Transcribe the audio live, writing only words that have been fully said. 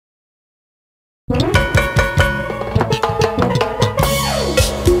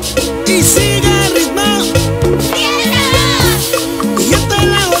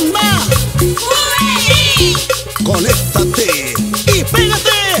conéctate y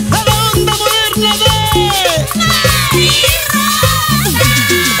pégate a la onda moderna de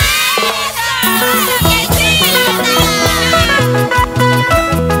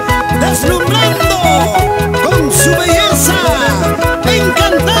deslumbrando con su belleza,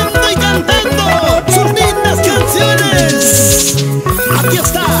 encantando y cantando sus lindas canciones. Aquí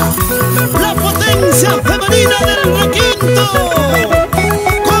está la potencia femenina del requinto.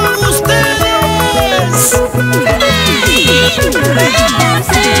 Con ustedes,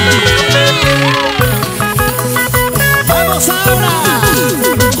 vamos ahora.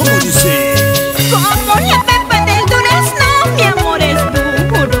 ¿Cómo dice? Como la pepa del durazno, mi amor es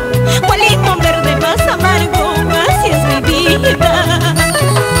duro. Cual limón verde más amargo, así es mi vida.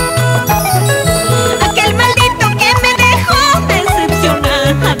 Aquel maldito que me dejó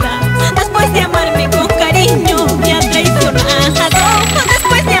decepcionada, después de amarme con cariño, me ha traicionado.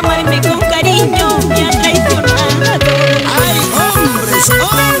 Después de amarme con cariño, me ha traicionado. ¡Ay, hombres,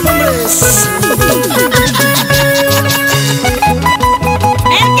 hombres!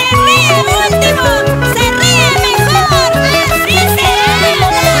 El que ríe último, se ríe mejor. Así se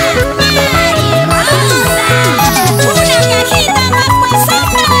habla. ¡Ay, Rosa! Una cajita más, pues,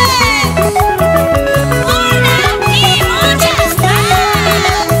 hombre. Una y muchas más.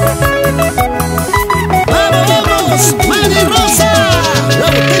 ¡Vamos, vamos! ¡Mari Rosa! ¡La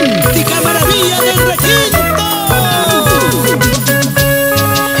auténtica maravilla del requinto!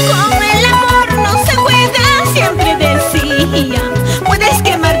 Con el amor no se juega, siempre decía. Puedes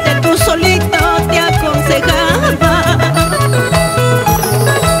quemarte tú solito, te aconsejaba.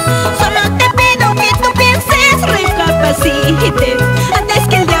 Solo te pido que tú pienses, recapacites, antes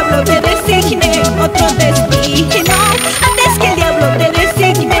que el diablo te designe otro destino. Antes que el diablo te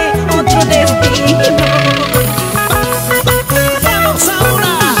designe otro destino. ¡Vamos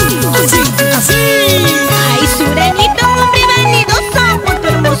ahora! ¡Así, así! Ay, sureñito, hombre vanidoso, por tu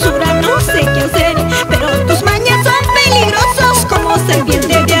hermosura no sé qué hacer, pero tus mañas son peligrosos como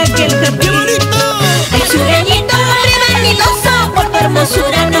serpiente de aquel ¡Qué jardín. bonito! Ay, sureñito, hombre vanidoso, por tu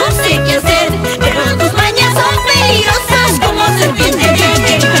hermosura no sé qué hacer, pero tus mañas son peligrosas como serpiente de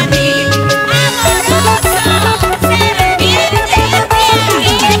aquel jardín. Amoroso, serpiente de aquel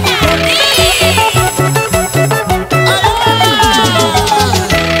jardín.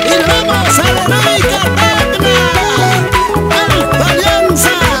 ¡Y vamos a la heroica Tacna! ¡Alfa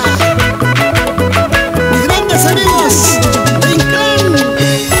Alianza! Mis grandes amigos de Inclán,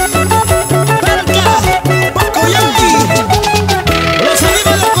 Perca, Pocoyay, los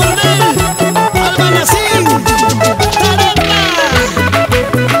amigos de Cornell, Albanacín, Tareca,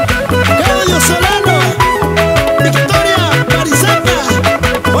 Caballo Solano, Victoria, Marisaca,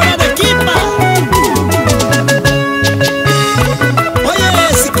 por Arequipa. Oye,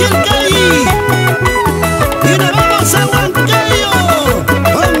 Siquiel Cay, y nos vamos a Huancayo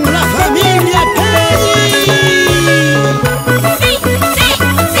con la familia Cay. Sí, sí,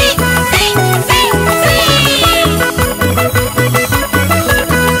 sí, sí, sí, sí.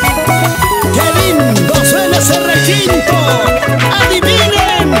 ¡Qué lindo suena ese requinto!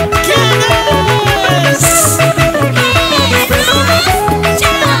 ¡Adivinen quién es!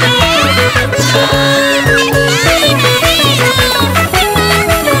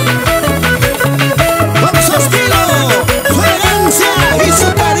 ¡Con su estilo, su elegancia y su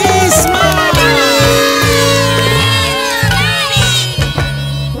carisma!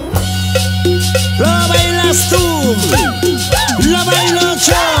 ¡Lo bailas tú! ¡Lo bailo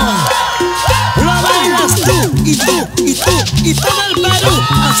yo! ¡Lo bailas tú! ¡Y tú! ¡Y tú! ¡Y todo el Perú!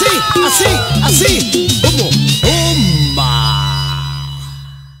 ¡Así! ¡Así! ¡Así! ¿Cómo?